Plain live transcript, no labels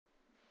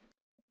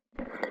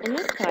In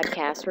this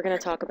podcast, we're going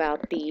to talk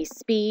about the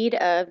speed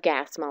of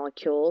gas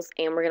molecules,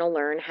 and we're going to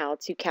learn how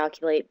to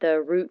calculate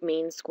the root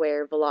mean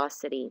square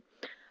velocity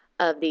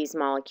of these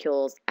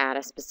molecules at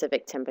a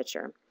specific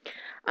temperature.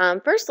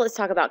 First, let's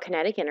talk about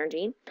kinetic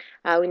energy.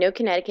 We know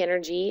kinetic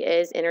energy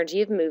is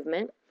energy of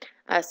movement.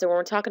 So when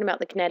we're talking about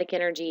the kinetic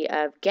energy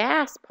of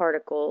gas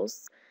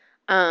particles,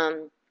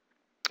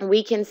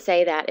 we can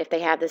say that if they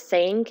have the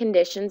same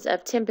conditions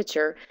of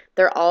temperature,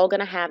 they're all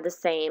going to have the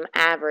same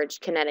average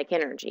kinetic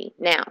energy.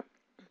 Now,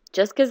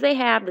 just because they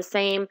have the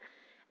same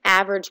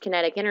average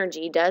kinetic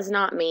energy does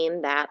not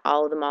mean that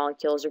all of the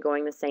molecules are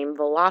going the same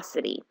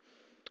velocity.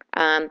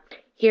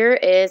 Here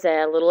is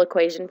a little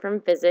equation from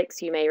physics.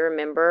 You may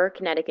remember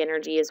kinetic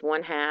energy is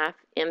 1/2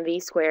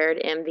 mv squared,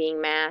 m being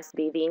mass,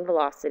 v being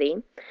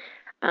velocity.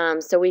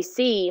 So we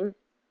see,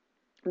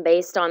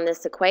 based on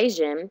this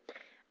equation,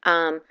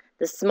 the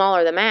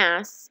smaller the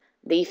mass,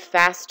 the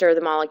faster the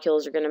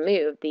molecules are going to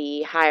move,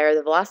 the higher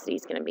the velocity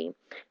is going to be.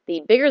 The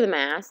bigger the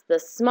mass, the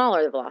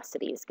smaller the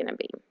velocity is going to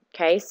be.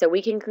 Okay, so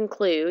we can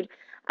conclude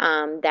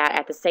that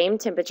at the same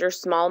temperature,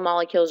 small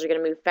molecules are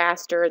going to move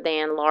faster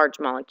than large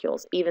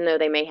molecules, even though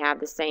they may have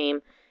the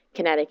same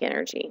kinetic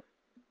energy.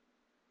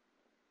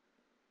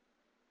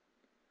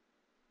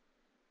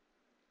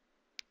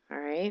 All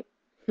right,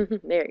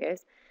 there it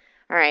goes.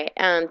 All right,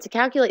 to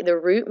calculate the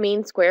root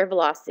mean square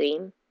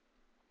velocity,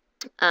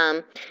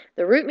 the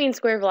root mean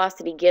square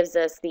velocity gives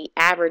us the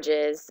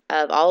averages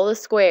of all the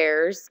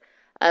squares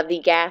of the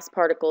gas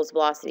particles'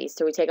 velocities.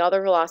 So we take all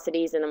their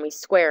velocities and then we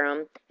square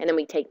them, and then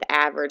we take the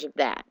average of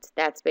that.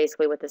 That's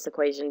basically what this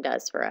equation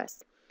does for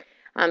us.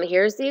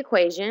 Here's the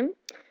equation.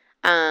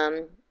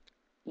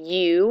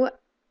 U,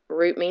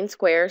 root mean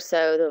square,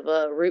 so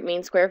the root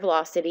mean square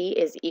velocity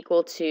is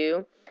equal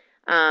to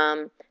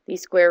the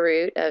square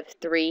root of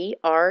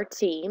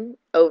 3RT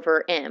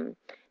over M.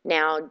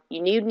 Now,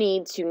 you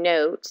need to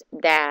note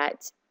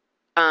that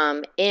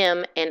M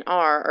and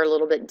R are a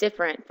little bit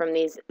different from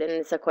these in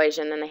this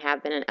equation than they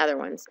have been in other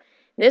ones.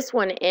 This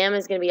one, M,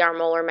 is going to be our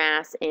molar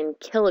mass in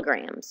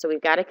kilograms. So we've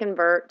got to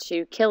convert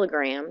to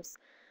kilograms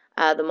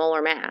the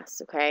molar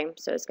mass, okay?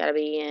 So it's got to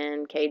be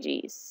in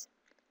kgs.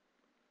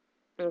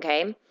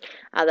 Okay.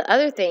 The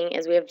other thing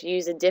is we have to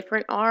use a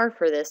different R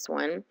for this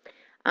one.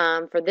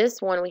 For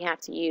this one, we have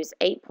to use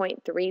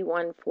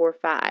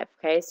 8.3145.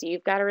 Okay, so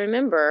you've got to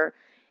remember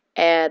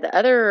the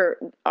other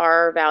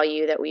R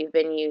value that we've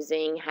been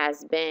using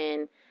has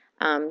been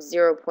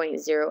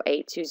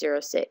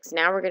 0.08206.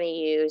 Now we're going to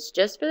use,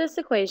 just for this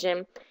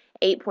equation,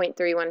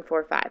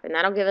 8.3145, and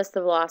that'll give us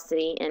the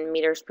velocity in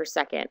meters per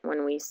second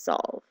when we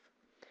solve.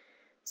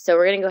 So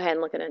we're going to go ahead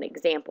and look at an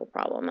example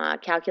problem.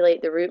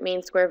 Calculate the root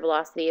mean square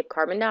velocity of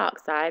carbon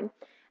dioxide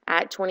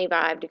at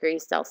 25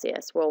 degrees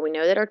Celsius. Well, we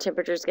know that our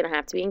temperature is going to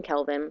have to be in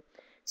Kelvin,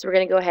 so we're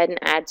going to go ahead and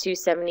add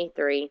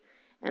 273,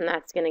 and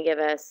that's going to give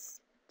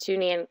us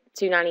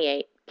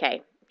 298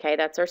 K. Okay,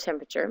 that's our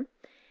temperature.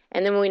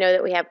 And then we know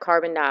that we have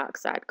carbon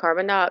dioxide.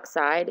 Carbon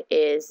dioxide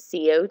is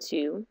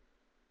CO2,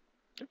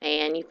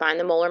 and you find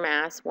the molar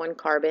mass, 1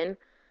 carbon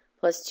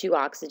plus 2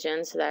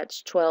 oxygen, so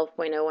that's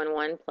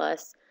 12.011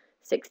 plus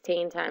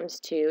 16 times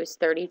 2 is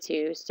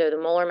 32, so the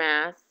molar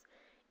mass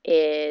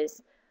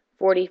is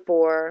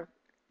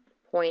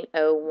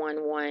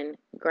 44.011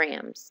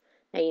 grams.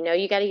 Now you know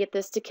you got to get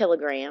this to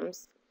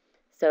kilograms,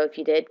 so if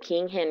you did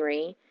King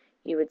Henry,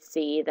 you would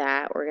see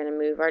that we're going to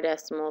move our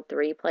decimal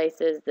 3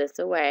 places this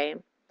away,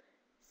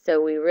 so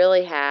we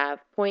really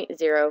have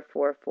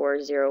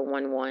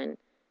 0.044011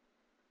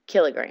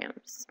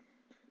 kilograms.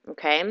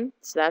 Okay,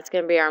 so that's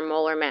going to be our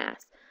molar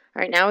mass.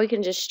 All right, now we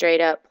can just straight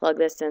up plug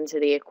this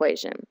into the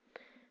equation.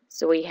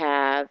 So we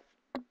have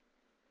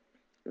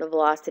the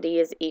velocity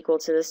is equal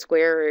to the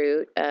square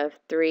root of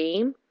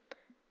 3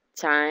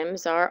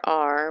 times our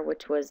R,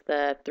 which was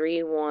the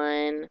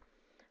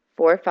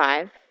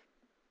 3145,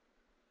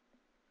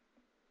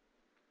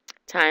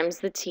 times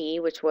the T,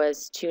 which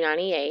was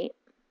 298.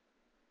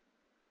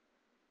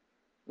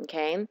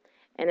 Okay, and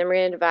then we're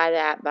going to divide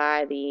that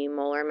by the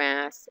molar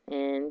mass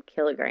in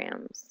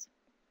kilograms.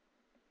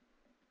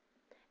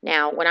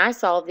 Now, when I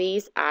solve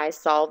these, I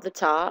solve the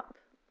top.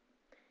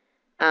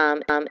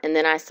 And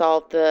then I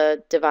solve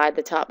divide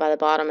the top by the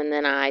bottom, and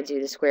then I do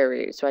the square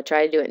root. So I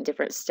try to do it in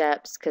different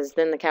steps, because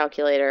then the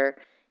calculator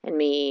and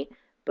me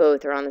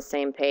both are on the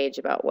same page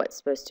about what's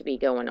supposed to be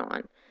going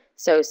on.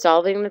 So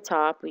solving the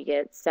top, we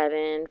get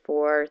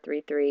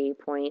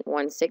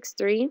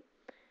 7433.163,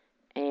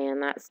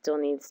 and that still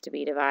needs to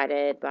be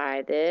divided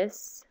by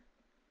this.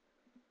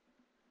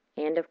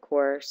 And of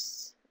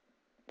course,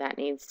 that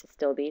needs to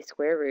still be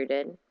square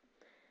rooted.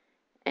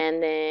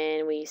 And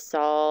then we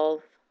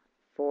solve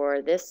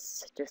for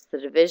this, just the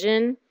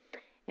division,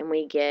 and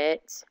we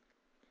get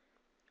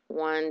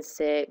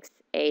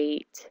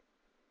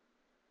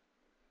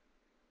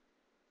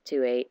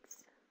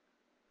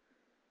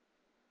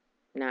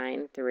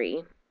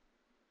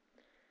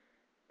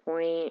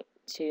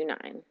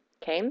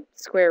Okay,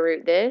 square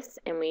root this,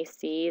 and we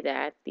see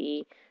that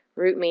the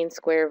root mean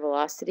square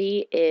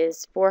velocity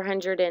is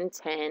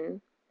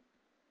 410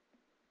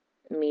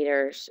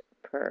 meters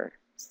per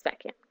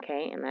second,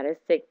 okay? And that is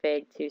sig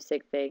fig, 2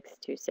 sig figs,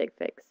 2 sig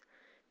figs.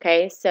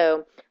 Okay,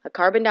 so a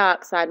carbon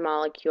dioxide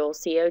molecule,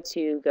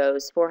 CO2,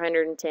 goes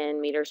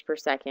 410 meters per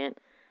second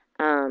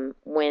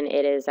when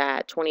it is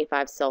at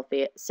 25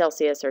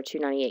 Celsius or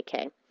 298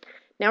 K.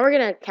 Now we're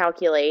going to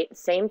calculate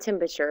same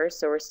temperature,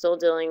 so we're still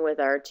dealing with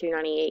our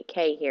 298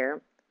 K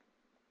here,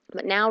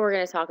 but now we're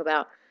going to talk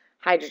about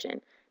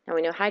hydrogen. Now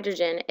we know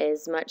hydrogen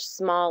is much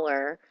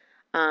smaller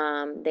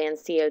than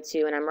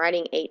CO2, and I'm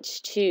writing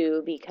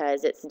H2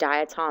 because it's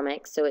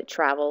diatomic, so it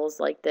travels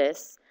like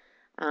this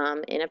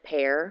in a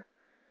pair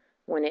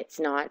when it's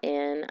not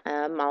in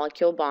a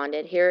molecule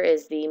bonded. Here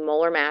is the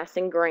molar mass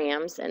in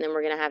grams, and then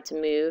we're going to have to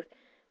move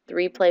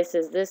 3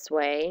 places this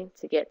way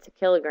to get to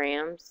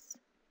kilograms.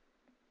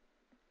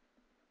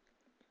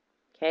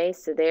 Okay,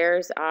 so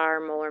there's our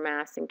molar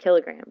mass in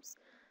kilograms.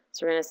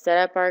 So we're going to set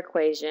up our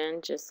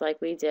equation just like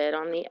we did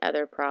on the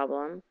other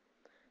problem.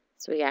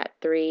 So we got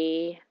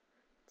 3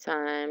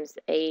 times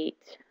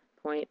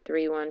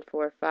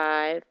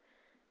 8.3145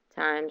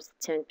 times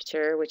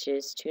temperature, which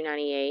is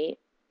 298.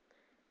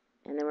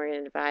 And then we're going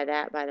to divide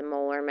that by the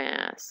molar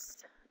mass,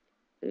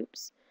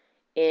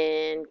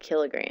 in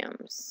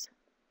kilograms.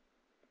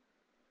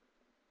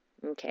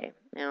 Okay,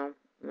 now I'm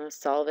going to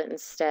solve it in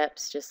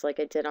steps just like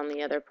I did on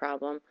the other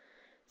problem.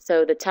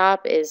 So the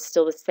top is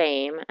still the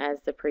same as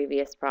the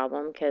previous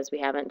problem because we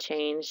haven't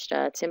changed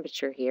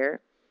temperature here.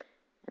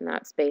 And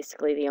that's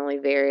basically the only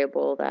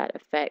variable that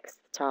affects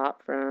the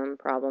top from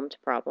problem to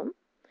problem.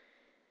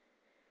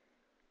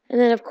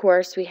 And then, of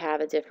course, we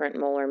have a different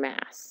molar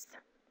mass.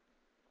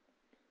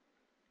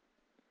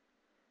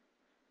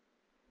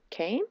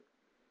 Okay.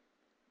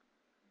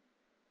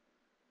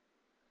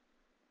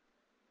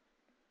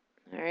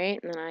 All right,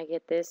 and then I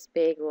get this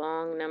big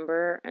long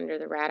number under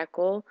the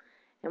radical.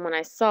 And when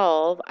I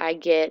solve, I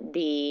get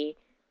the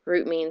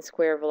root mean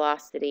square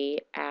velocity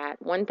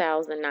at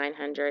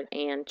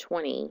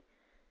 1,920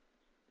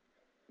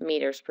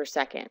 meters per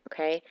second,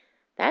 okay?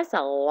 That's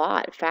a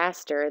lot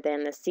faster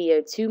than the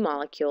CO2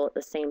 molecule at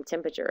the same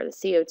temperature. The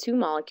CO2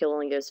 molecule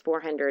only goes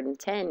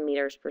 410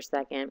 meters per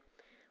second,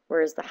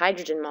 whereas the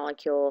hydrogen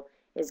molecule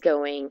is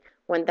going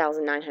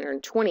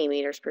 1,920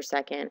 meters per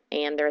second,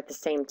 and they're at the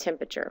same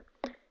temperature.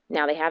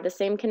 Now they have the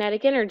same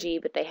kinetic energy,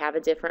 but they have a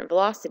different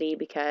velocity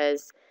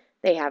because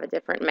they have a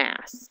different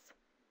mass.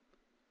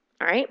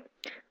 All right,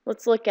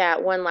 let's look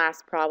at one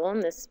last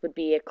problem. This would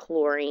be a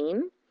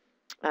chlorine.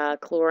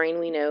 Chlorine,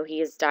 we know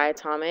he is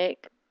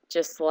diatomic,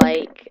 just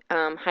like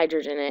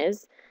hydrogen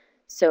is.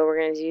 So we're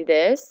going to do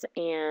this,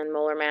 and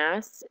molar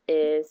mass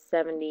is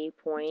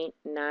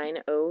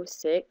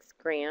 70.906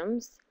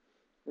 grams.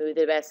 Move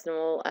the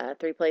decimal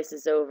 3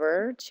 places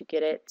over to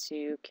get it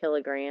to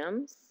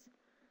kilograms.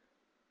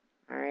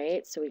 All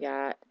right, so we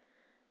got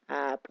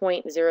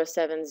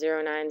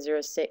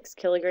 0.070906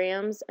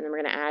 kilograms, and then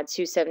we're going to add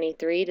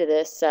 273 to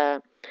this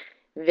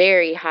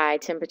very high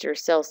temperature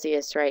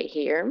Celsius right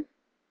here.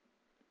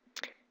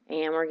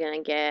 And we're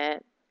going to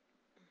get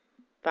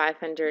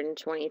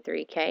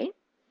 523 K. All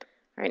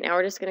right, now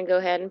we're just going to go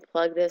ahead and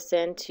plug this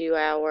into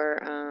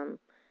our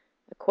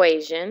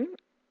equation.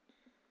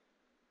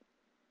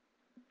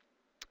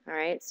 All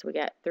right, so we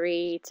got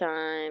 3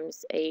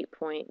 times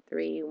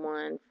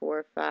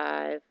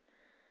 8.3145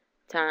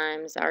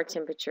 times our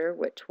temperature,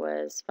 which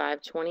was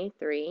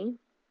 523.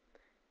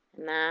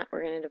 And that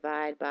we're going to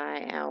divide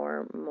by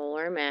our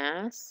molar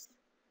mass.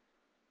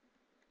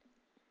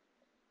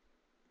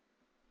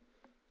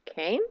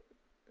 Okay,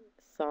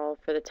 solve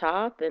for the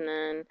top and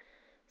then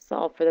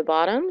solve for the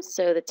bottom.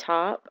 So the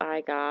top,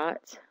 I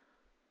got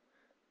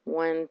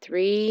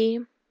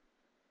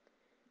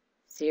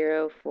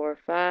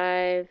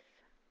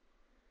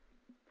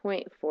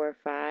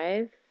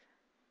 13045.45.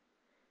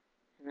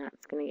 And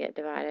that's going to get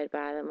divided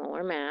by the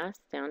molar mass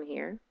down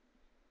here.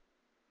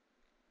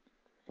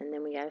 And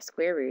then we got to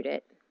square root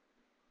it.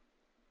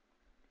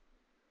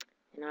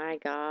 And I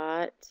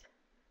got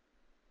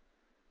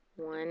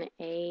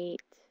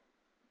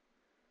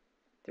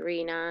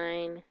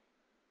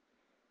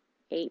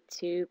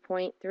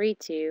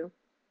 183982.32.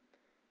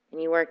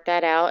 And you work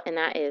that out, and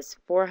that is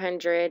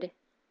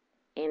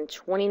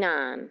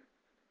 429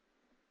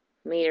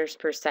 meters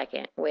per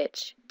second,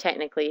 which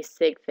technically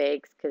sig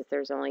figs, because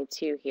there's only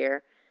 2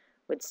 here,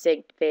 would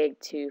sig fig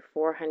to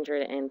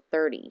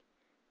 430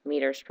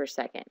 meters per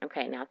second.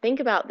 Okay, now think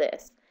about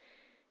this.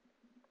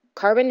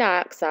 Carbon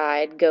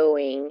dioxide at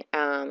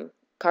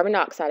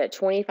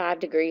 25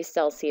 degrees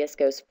Celsius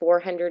goes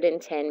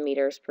 410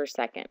 meters per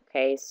second.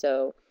 Okay,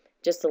 so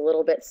just a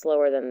little bit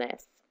slower than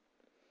this.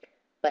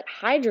 But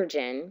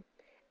hydrogen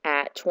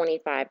at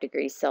 25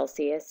 degrees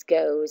Celsius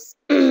goes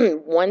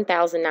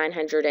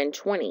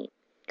 1,920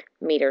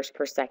 meters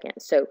per second.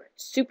 So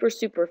super,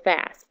 super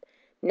fast.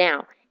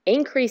 Now,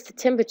 increase the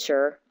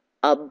temperature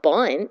a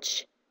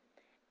bunch,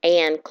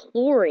 and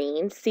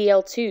chlorine,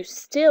 Cl2,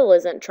 still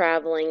isn't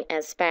traveling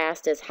as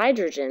fast as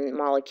hydrogen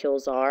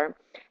molecules are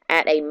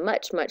at a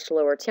much, much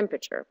lower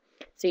temperature.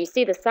 So you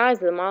see the size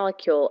of the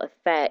molecule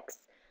affects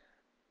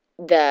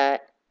the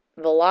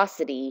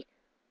velocity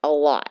a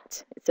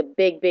lot. It's a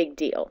big, big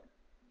deal.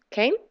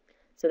 Okay,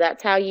 so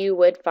that's how you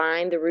would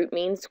find the root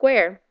mean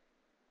square.